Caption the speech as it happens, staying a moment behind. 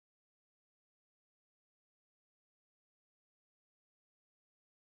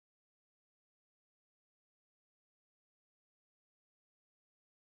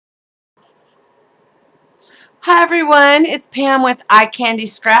Hi everyone, it's Pam with Eye Candy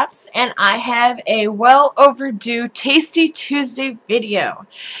Scraps, and I have a well overdue Tasty Tuesday video.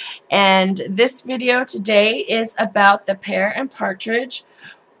 And this video today is about the Pear and Partridge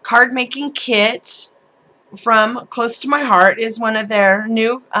card making kit from Close to My Heart. Is one of their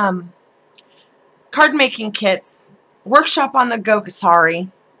new card making kits. Workshop on the go.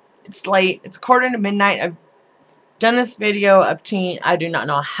 Sorry, it's late. It's 1:45. I've done this video up to I do not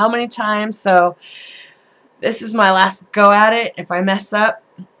know how many times, so this is my last go at it. If I mess up,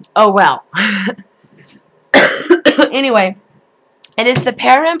 oh well. Anyway, it is the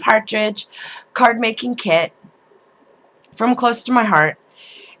Pear and Partridge card making kit from Close to My Heart,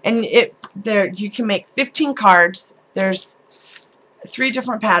 and you can make 15 cards. There's 3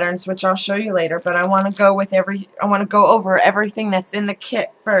 different patterns, which I'll show you later. But I want to go over everything that's in the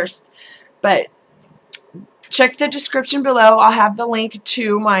kit first. But check the description below. I'll have the link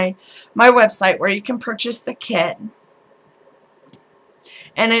to my website where you can purchase the kit.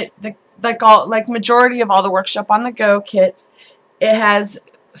 And like majority of all the Workshop on the Go kits, it has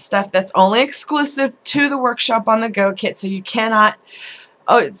stuff that's only exclusive to the Workshop on the Go kit. So you cannot,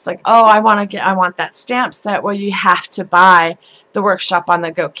 it's like, I want that stamp set. Well, you have to buy the Workshop on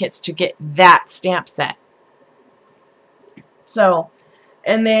the Go kits to get that stamp set. So,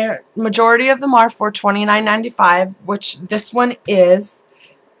 and the majority of them are for $29.95, which this one is.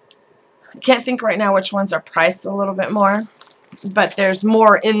 I can't think right now which ones are priced a little bit more, but there's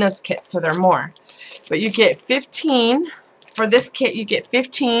more in those kits, so they're more. But you get 15 for this kit. You get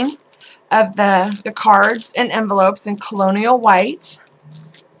 15 of the cards and envelopes in Colonial White.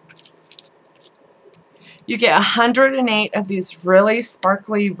 You get 108 of these really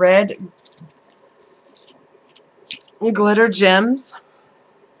sparkly red glitter gems.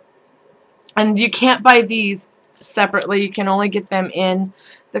 And you can't buy these separately. You can only get them in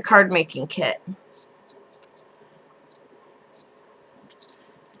the card making kit.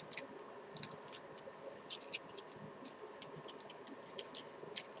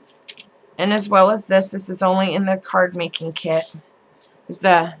 And as well as this is only in the card making kit.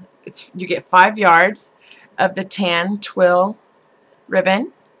 You get 5 yards of the tan twill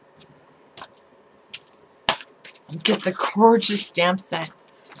ribbon. You get the gorgeous stamp set,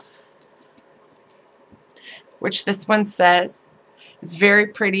 which this one says. It's very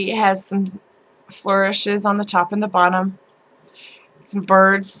pretty. It has some flourishes on the top and the bottom, some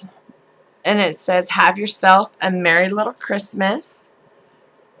birds, and it says, "Have yourself a merry little Christmas."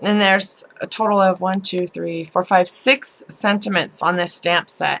 And there's a total of 6 sentiments on this stamp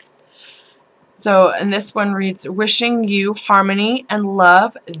set. So, and this one reads, "Wishing you harmony and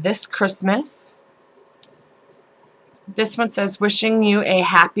love this Christmas." This one says, "Wishing you a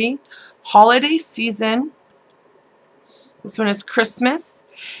happy holiday season." This one is, "Christmas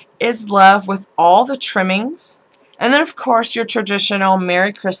is love with all the trimmings." And then, of course, your traditional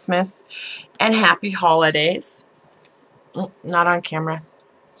Merry Christmas and Happy Holidays. Oh, not on camera.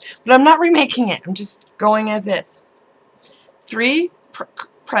 But I'm not remaking it. I'm just going as is. 3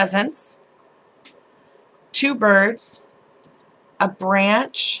 presents, 2 birds, a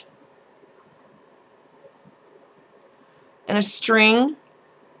branch, and a string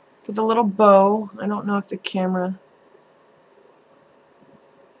with a little bow. I don't know if the camera...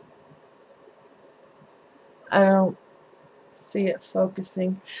 I don't see it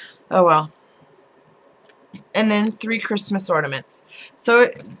focusing. Oh well. And then 3 Christmas ornaments. So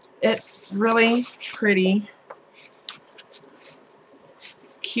it's really pretty.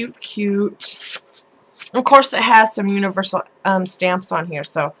 Cute. Of course, it has some universal stamps on here,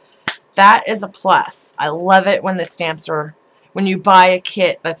 so that is a plus. I love it when the stamps are, when you buy a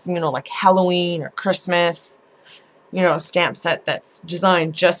kit that's, like Halloween or Christmas, a stamp set that's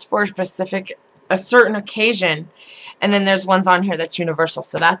designed just for a certain occasion, and then there's ones on here that's universal,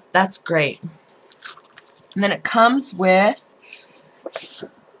 so that's great. And then it comes with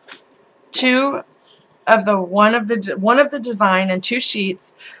one of the design and 2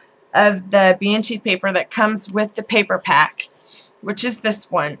 sheets of the B&T paper that comes with the paper pack, which is this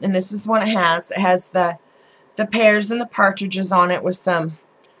one. And this is what it has. It has the pears and the partridges on it with some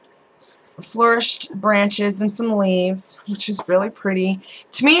flourished branches and some leaves, which is really pretty.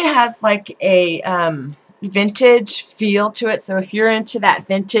 To me, it has like a vintage feel to it. So if you're into that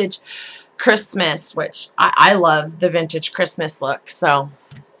vintage Christmas, which I love the vintage Christmas look, so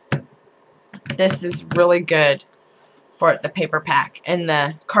this is really good for the paper pack and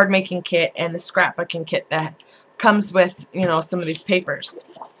the card making kit and the scrapbooking kit that comes with, some of these papers.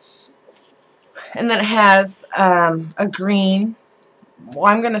 And then it has a green, well,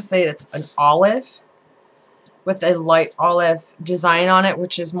 I'm going to say it's an olive with a light olive design on it,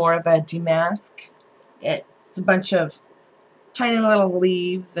 which is more of a damask. It It's a bunch of tiny little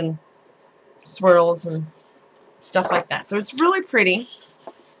leaves and swirls and stuff like that. So it's really pretty.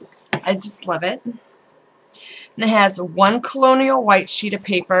 I just love it. And it has one colonial white sheet of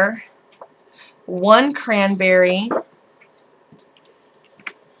paper, one cranberry,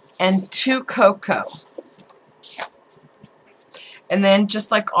 and 2 cocoa. And then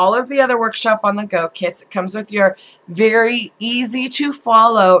just like all of the other Workshop on the Go kits, it comes with your very easy to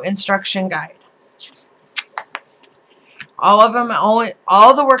follow instruction guide. All of them,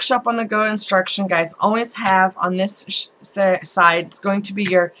 all the Workshop on the Go instruction guides always have on this side, it's going to be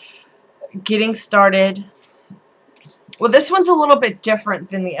your getting started. Well, this one's a little bit different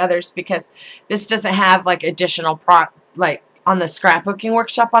than the others because this doesn't have like additional like on the scrapbooking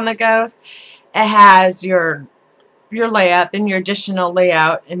Workshop on the Go's. It has your layout, then your additional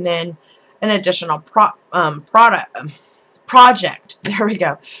layout, and then an additional project. There we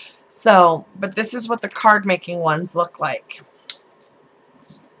go. So, but this is what the card making ones look like.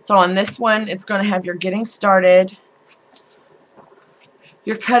 So on this one, it's going to have your getting started,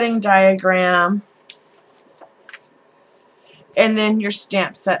 your cutting diagram, and then your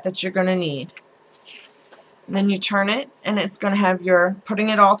stamp set that you're going to need. And then you turn it, and it's going to have your putting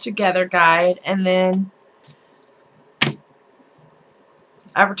it all together guide, and then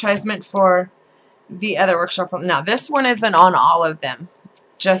advertisement for the other Workshop. Now this one isn't on all of them,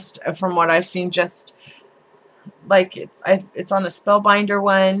 just from what I've seen, just like it's on the Spellbinder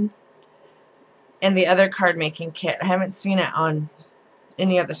one and the other card making kit. I haven't seen it on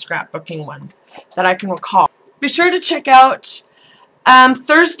any of the scrapbooking ones that I can recall. Be sure to check out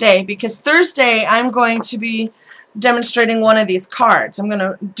Thursday, because Thursday I'm going to be demonstrating one of these cards. I'm going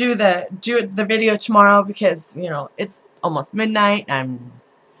to do the video tomorrow because, you know, it's almost midnight. I'm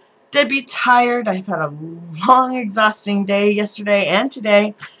deadbeat tired. I've had a long, exhausting day yesterday and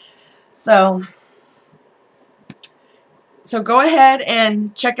today. So go ahead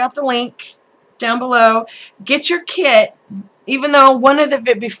and check out the link down below. Get your kit. Even though one of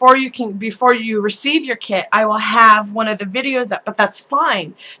the before you receive your kit, I will have one of the videos up, but that's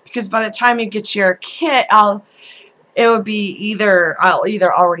fine because by the time you get your kit, I'll either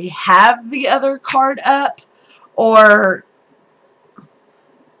already have the other card up or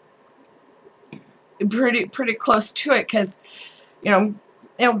pretty close to it, because you know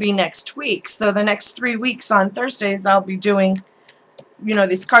it'll be next week. So the next 3 weeks on Thursdays I'll be doing, you know,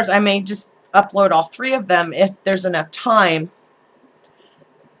 these cards. I may just upload all 3 of them if there's enough time.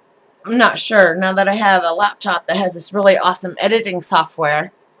 I'm not sure. Now that I have a laptop that has this really awesome editing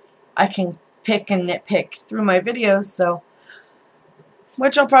software, I can pick and nitpick through my videos, so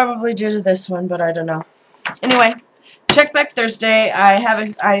which I'll probably do to this one, but I don't know. Anyway, check back Thursday.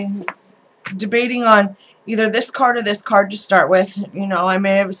 I'm debating on either this card or this card to start with. You know, I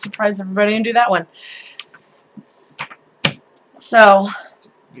may have surprise everybody and do that one. So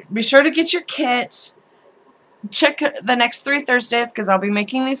be sure to get your kit. Check the next 3 Thursdays because I'll be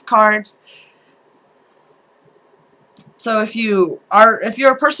making these cards. So if you're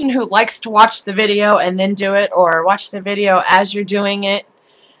a person who likes to watch the video and then do it, or watch the video as you're doing it,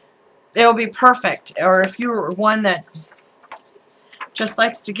 it'll be perfect. Or if you're one that just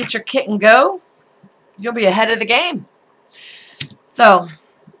likes to get your kit and go, you'll be ahead of the game. So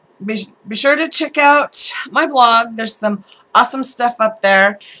be sure to check out my blog. There's some awesome stuff up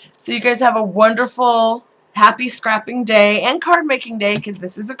there. So you guys have a wonderful, happy scrapping day and card making day, because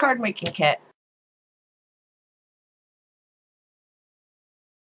this is a card making kit.